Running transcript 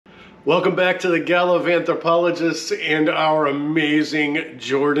Welcome back to the Gala of Anthropologists and our amazing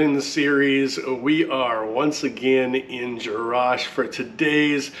Jordan series. We are once again in Jerash for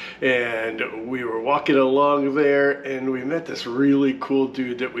today's, and we were walking along there and we met this really cool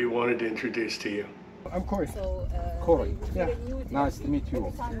dude that we wanted to introduce to you. I'm Corey. Corey. Yeah. Nice to meet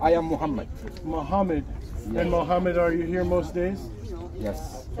you. I am Muhammad. Mohammed. Yes. And Mohammed, are you here most days?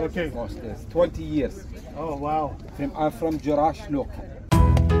 Yes. Okay. Most days. 20 years. Oh, wow. I'm from Jerash local.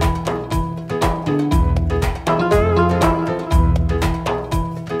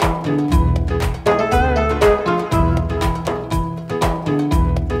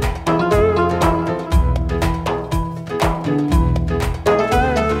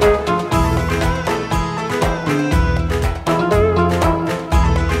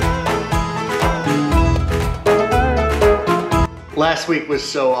 Last week was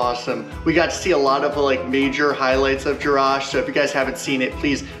so awesome. We got to see a lot of major highlights of Jerash, so if you guys haven't seen it,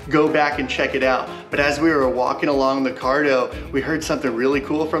 please go back and check it out. But as we were walking along the Cardo, we heard something really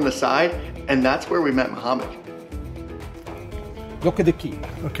cool from the side, and that's where we met Muhammad. Look at the key.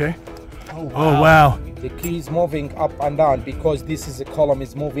 Okay. Oh, wow. The key is moving up and down because this is a column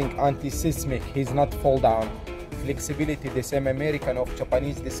is moving anti-seismic. He's not fall down. Flexibility, the same American of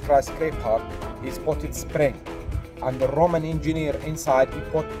Japanese, the skyscraper is put it spring. And the Roman engineer inside, he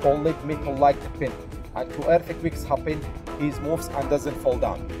put solid metal like the pin. And to earthquakes happen, he moves and doesn't fall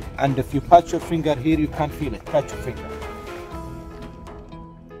down. And if you touch your finger here, you can feel it. Touch your finger.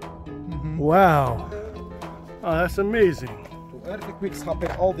 Wow. Oh, that's amazing. To earthquakes happen,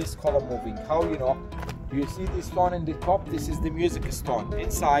 all this column moving. How you know? You see this stone in the top? This is the music stone.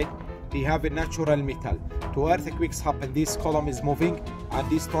 Inside, they have a natural metal. To earthquakes happen, this column is moving and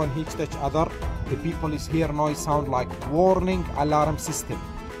this stone hits each other. The people is hear noise sound like warning alarm system.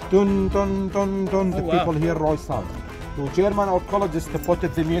 Dun dun dun dun. The people hear noise sound. To German archaeologists they put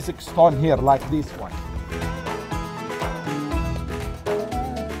the music stone here like this one.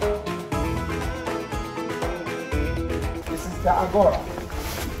 This is the Agora.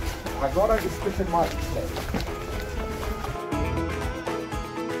 Agora is special marketplace.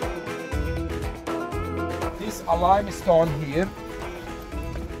 This a limestone here.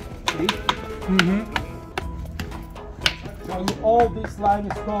 See? So all this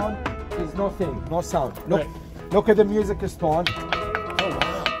limestone is nothing, no sound. Look, look at the music stone.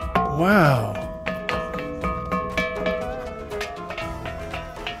 Oh, Wow.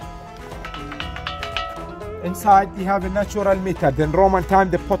 inside they have a natural metal. In Roman time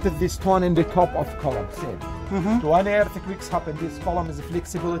they put this stone in the top of column. Same. To any earthquakes happen, this column is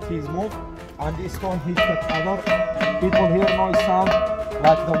flexibility is moved, and this stone hits each other. People hear noise sound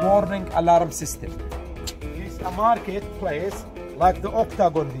like the warning alarm system. It's a marketplace like the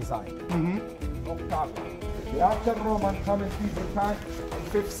octagon design. Octagon. After Roman come in people time,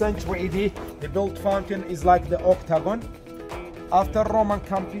 in 5th century AD, the built fountain is like the octagon. After Roman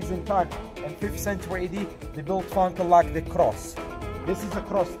come Byzantine time, in 5th century AD, they built fountain like the cross. This is a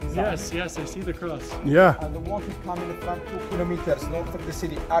cross design. Yes, I see the cross. Yeah. And the water coming from 2 kilometers north of the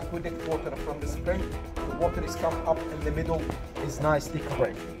city, aqueduct water from the spring. The water is come up in the middle, is nice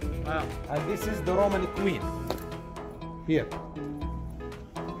decorated. Wow. And this is the Roman queen. Here.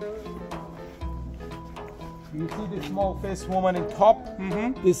 You see the small face woman in top?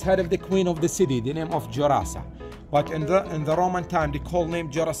 This head of the queen of the city, the name of Gerasa. But in the Roman time, they call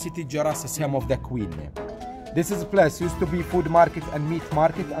name Jera city, Gerasa, same of the queen name. This is a place, used to be food market and meat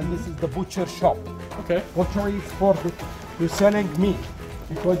market, and this is the butcher shop. Okay. Butchery is for the selling meat,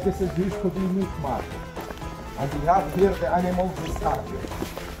 because this is used to be meat market. And we have here the animals inside here.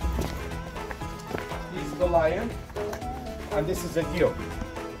 This is the lion, and this is a deer.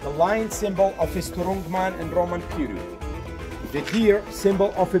 The lion symbol of a strong man in Roman period. The deer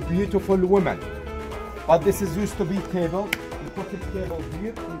symbol of a beautiful woman. But this is used to be table. We put a table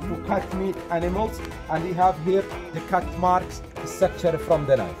here to cut meat animals, and we have here the cut marks, the structure from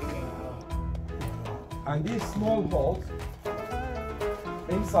the knife. And these small balls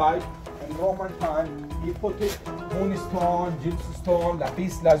inside in Roman time, we put it moonstone, gemstone,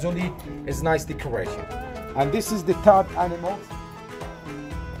 lapis lazuli is nice decoration. And this is the third animals.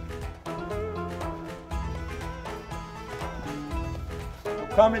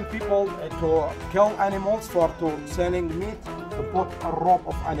 Common people to kill animals for selling meat, to put a rope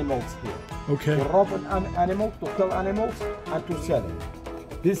of animals here. Okay. To rope an animal to kill animals and to sell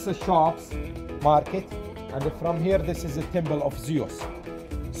it. This is a shops market, and from here this is a temple of Zeus.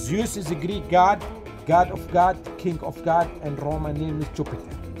 Zeus is a Greek god, god of God, king of God, and Roman name is Jupiter.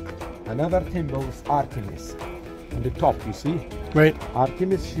 Another temple is Artemis. On the top, you see? Right.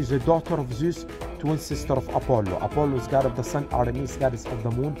 Artemis, she's a daughter of Zeus, twin sister of Apollo. Apollo is god of the sun, Artemis goddess of the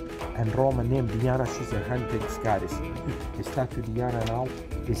moon, and Roman named Diana, she's a hunting goddess. The statue Diana now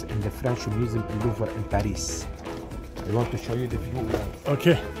is in the French Museum in Louvre in Paris. I want to show you the view.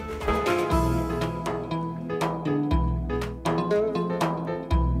 Okay.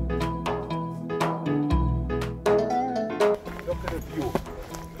 Look at the view.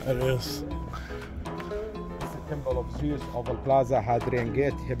 That is. It's the Temple of Zeus, Oval Plaza, Hadrian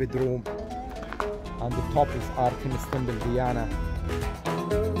Gate, Hippodrome, and the top is Artemis Temple, Diana.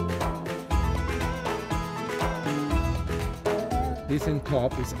 This in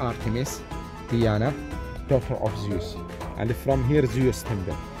top is Artemis, Diana, daughter of Zeus. And from here Zeus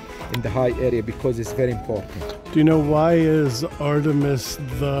Temple in the high area because it's very important. Do you know why is Artemis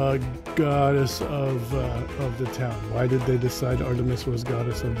the goddess of the town? Why did they decide Artemis was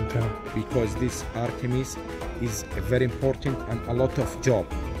goddess of the town? Because this Artemis is very important and a lot of job.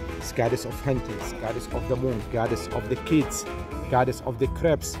 It's goddess of hunting, goddess of the moon, goddess of the kids, goddess of the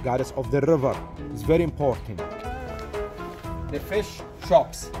crabs, goddess of the river. It's very important. The fish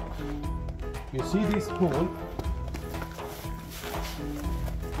shops. You see this pool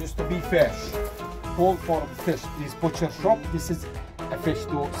used to be fish. Pool for fish. This butcher shop, this is a fish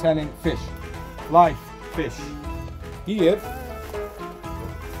store selling fish. Live fish. Here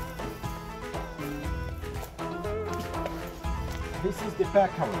this is the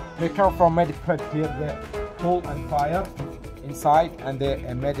bakery. Bakery from Medipred here, the coal and fire inside and the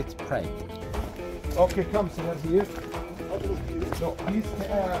Medipred. Okay, come sir here. So this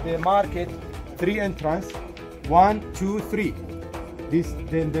the market, 3 entrance, 1, 2, 3. This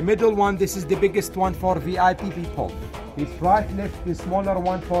then the middle one. This is the biggest one for VIP people. This right, left, the smaller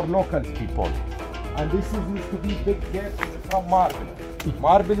one for local people. And this is used to be big gate from marble.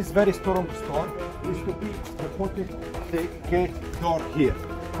 Marble is very strong stone. Used to be put the gate door here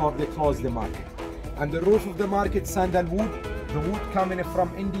for they close the market. And the roof of the market sandalwood. The wood coming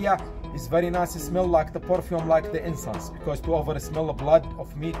from India. It's very nice smell like the perfume, like the incense, because to over smell of blood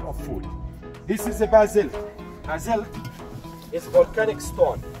of meat of food. This is a basalt. Basalt is volcanic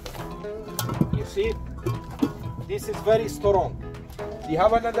stone. You see, this is very strong. You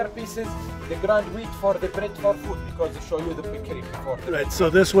have another pieces, the ground wheat for the bread for food, because I show you the bakery before. Right. So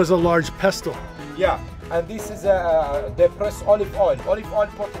this was a large pestle. Yeah, and this is the pressed olive oil. Olive oil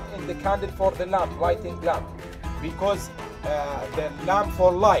put it in the candle for the lamp, lighting lamp, because the lamp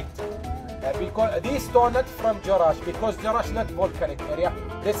for light. Because this stone not from Jerash, because Jerash not volcanic area.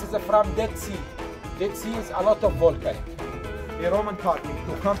 This is from Dead Sea. Dead Sea is a lot of volcanic. The Roman parking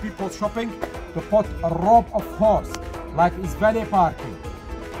to come people shopping to put a rope of horse, like is valet parking.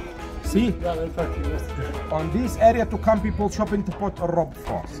 See? On this area to come people shopping to put a rope of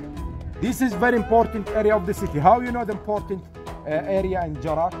horse. This is very important area of the city. How you know the important area in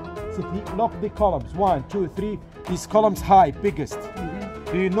Jerash city? Look the columns. 1, 2, 3. These columns high, biggest.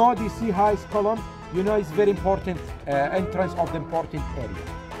 Do you know the sea highest column? You know it's very important entrance of the important area.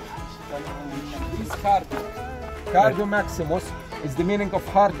 This Cardio Maximus is the meaning of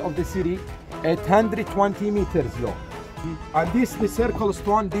heart of the city, 820 meters low. And this the circle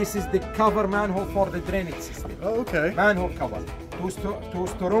stone, this is the cover manhole for the drainage system. Oh, okay. Manhole cover. To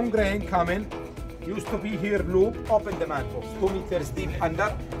strong rain coming, used to be here loop, open the manholes, 2 meters deep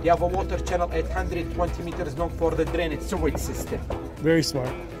under. You have a water channel 820 meters long for the drainage sewage system. Very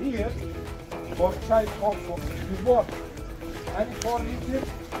smart. Here, for child also, you walk. And 4 meters,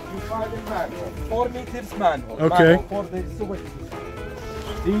 you find a manhole. 4 meters manhole. Okay. Manhole for the sewage system.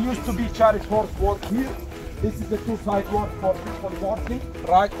 There used to be chariot horse walk here. This is the 2-side walk for people walking,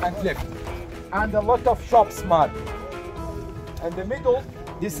 right and left. And a lot of shops market. And the middle,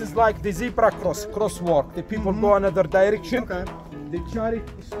 this is like the zebra crosswalk. The people go another direction. Okay. The chariot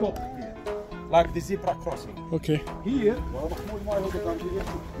stop here, like the zebra crossing. Okay. Here,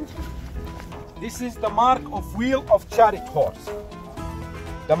 this is the mark of wheel of chariot horse.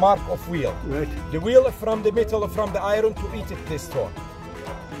 The mark of wheel. Right. The wheel from the metal, from the iron to eat it this stone.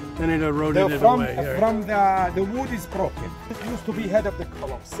 And it eroded it away. From the wood is broken. It used to be head of the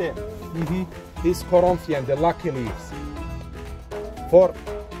column, same. This Corinthian, the lucky leaves. For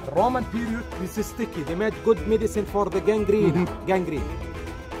Roman period, this is sticky. They made good medicine for the gangrene.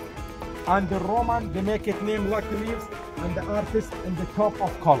 And the Roman, they make it name lucky leaves, and the artist in the top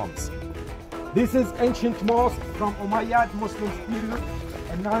of columns. This is ancient mosque from Umayyad Muslims period.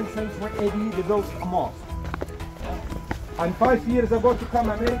 In 9th century AD, they built a mosque. And 5 years ago to come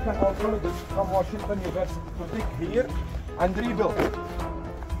American archaeologists from Washington University to dig here and rebuild.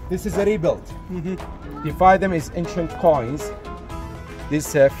 This is a rebuild. Divide them as ancient coins.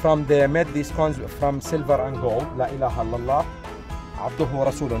 This from the made these coins from silver and gold. La ilaha illallah. عبده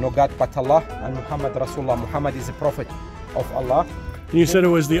ورسوله. No God but Allah, and Muhammad Rasulullah. Muhammad is a prophet of Allah. You said it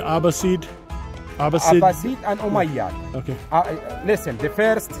was the Abbasid? Abbasid and Umayyad. Okay. Listen, the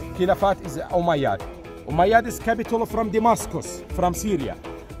first Khilafat is Umayyad. Umayyad is capital from Damascus, from Syria.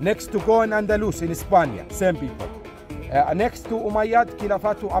 Next to go in Andalus, in Spain, same people. Next to Umayyad,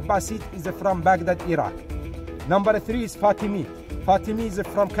 Khilafat Abbasid is from Baghdad, Iraq. Number 3 is Fatimid. Fatimid is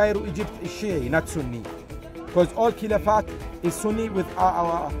from Cairo, Egypt, is Shia, not Sunni. Because all Khilafat is Sunni with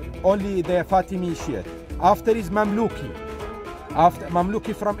only the Fatimi Shia. After is Mamluki. After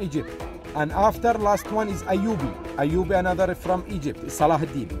Mamluki from Egypt. And after last one is Ayyubi. Ayyubi another from Egypt, Salah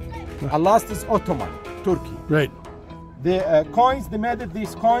ad-Din. And last is Ottoman, Turkey. Right. The coins, they made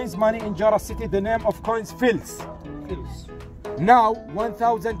these coins, money in Jerash city, the name of coins, fils. Now,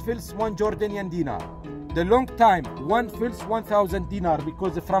 1,000 fils, 1 Jordanian dinar. The long time, 1 fils, 1,000 dinar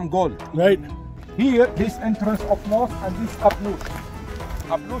because from gold. Right. Here, this entrance of mosque and this ablution.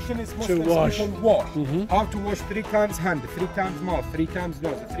 Ablution is Muslims wash. people wash. How to wash 3 times hand, 3 times mouth, 3 times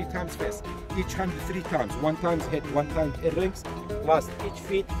nose, 3 times face. Each hand 3 times, 1 times head, 1 time earrings. Last, each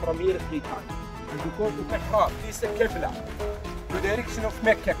feet from here 3 times. And you go to Mihrab, this is Qibla, the direction of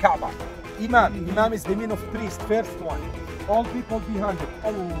Mecca, Kaaba. Imam is the mean of priest, first one. All people behind it.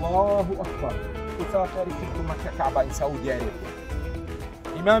 Allahu Akbar. It's our direction to Mecca, Kaaba in Saudi Arabia.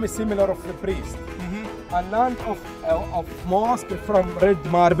 Imam is similar of the priest. A land of mosque from red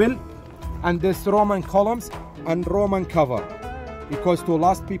marble, and this Roman columns and Roman cover. Because to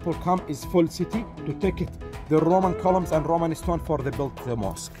last people come is full city to take it, the Roman columns and Roman stone for the built the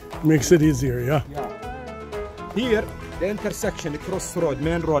mosque. Makes it easier, yeah. Here, the intersection, the crossroad,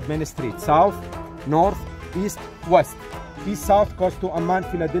 main street, south, north, east, west. East south goes to Amman,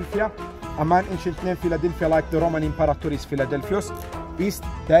 Philadelphia. Amman ancient name Philadelphia, like the Roman Imperator Philadelphus. East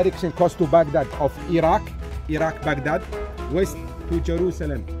direction goes to Baghdad of Iraq, Baghdad. West to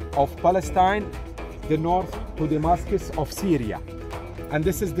Jerusalem of Palestine. The north to Damascus of Syria. And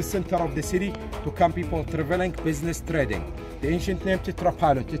this is the center of the city to come people traveling, business, trading. The ancient name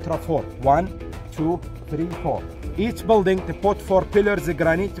Tetrapylon, Tetraphor. 1, 2, 3, 4. Each building they put 4 pillars of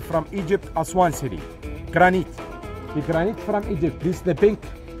granite from Egypt, Aswan city. Granite. The granite from Egypt. This is the pink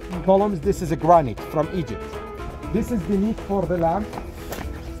columns. This is a granite from Egypt. This is the need for the lamp.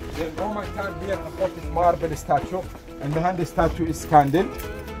 The Roman time here they put marble statue, and behind the statue is candle.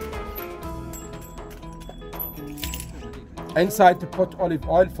 Inside to put olive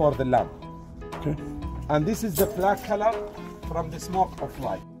oil for the lamp. Okay. And this is the black color from the smoke of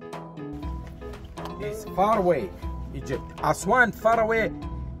light. It's far away, Egypt. Aswan, far away,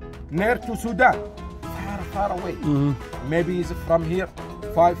 near to Sudan. Far away. Maybe it's from here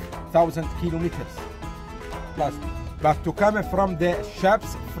 5,000 kilometers plus. But to come from the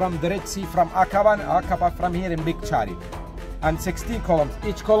ships, from the Red Sea, from Aqaba from here in big chariot. And 16 columns.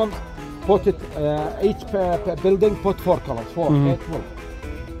 Each column put it, each building put 4 columns, 4, 8,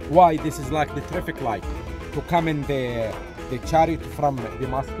 12. Why? This is like the traffic light. To come in the chariot from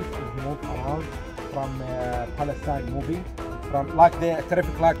Damascus is moved around, from Palestine moving, from like the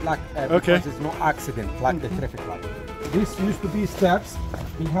traffic light, like because there's no accident, like the traffic light. This used to be steps.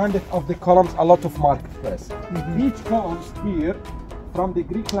 Behind it of the columns, a lot of marketplace. Each columns here, from the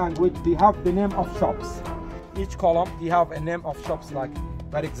Greek language, they have the name of shops. Each column, they have a name of shops, like,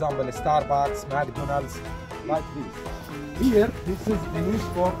 for example, Starbucks, McDonald's, like this. Here, this is the need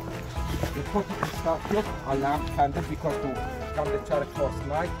for the putting statue, a lamp candle, because to come the church first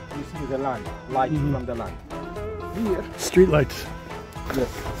night, you see the land, light from the land. Here, street lights. Yes.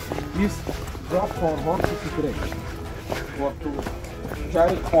 This drop for horses to drink, or to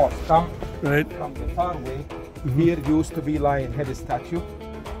chariot horse come from the far way. Here used to be lion head statue,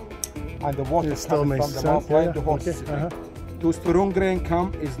 and the water coming from the mouth like the horses. To strong rain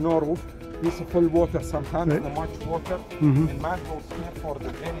come is no roof. This is full water sometimes, the much water. And man goes here for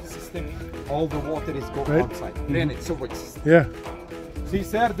the drainage system. All the water is going outside. Drainage, sewage system. Yeah. See,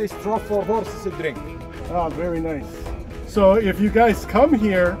 sir, this drop for horses to drink. Oh, very nice. So if you guys come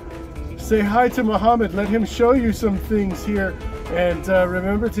here, say hi to Muhammad. Let him show you some things here. And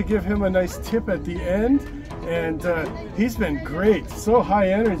remember to give him a nice tip at the end. And he's been great. So high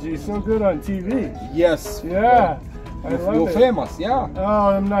energy, so good on TV. Yes. Yeah. I love You're it. famous, yeah. Oh,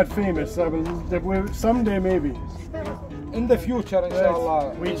 I'm not famous. Someday maybe. In the future,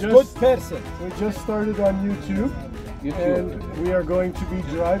 inshallah. He's good person. We just started on YouTube. And we are going to be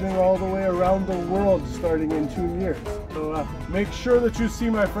driving all the way around the world starting in 2 years. So make sure that you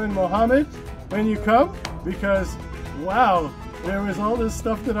see my friend Mohammed when you come, because wow, there was all this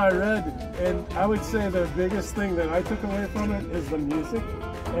stuff that I read, and I would say the biggest thing that I took away from it is the music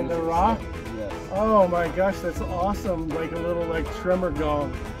and the rock. Yes. Oh my gosh, that's awesome. Like a little tremor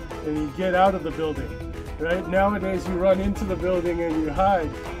gong. And you get out of the building. Right? Nowadays you run into the building and you hide.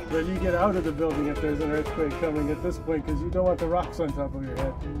 But you get out of the building if there's an earthquake coming at this point because you don't want the rocks on top of your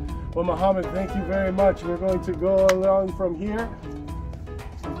head. Well, Muhammad, thank you very much. We're going to go along from here.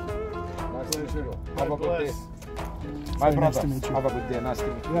 Nice to meet you. Have a good day. My My nice brother, to meet you. have a good day. Nice to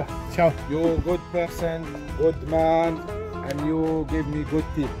meet you. Yeah, ciao. You good person, good man, and you give me good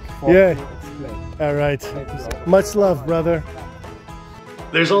tip for Yeah. to explain. All right. Thank you, sir. Much love, brother.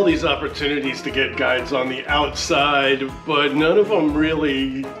 There's all these opportunities to get guides on the outside, but none of them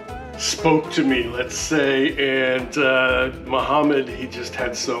really spoke to me, let's say. And Muhammad, he just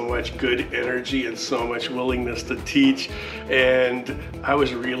had so much good energy and so much willingness to teach. And I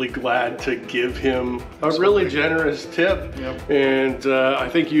was really glad to give him a really generous tip. Yep. And I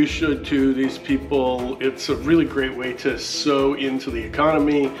think you should too. These people, it's a really great way to sow into the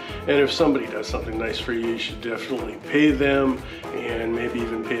economy. And if somebody does something nice for you, you should definitely pay them and maybe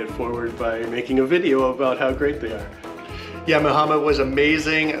even pay it forward by making a video about how great they are. Yeah, Muhammad was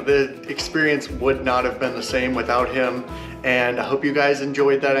amazing. The experience would not have been the same without him. And I hope you guys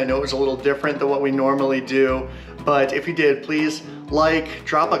enjoyed that. I know it was a little different than what we normally do. But if you did, please like,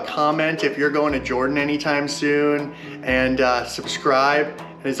 drop a comment if you're going to Jordan anytime soon, and subscribe.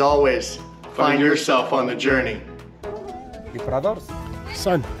 And as always, find yourself on the journey. You brothers?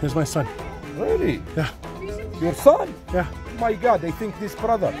 Son, here's my son. Really? Yeah. Your son? Yeah. Oh my God, I think this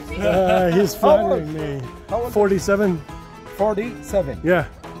brother. He's flattering me. How old? 47. 47. Yeah.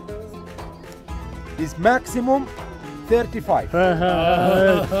 His maximum 35.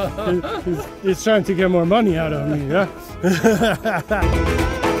 He's trying to get more money out of me, yeah?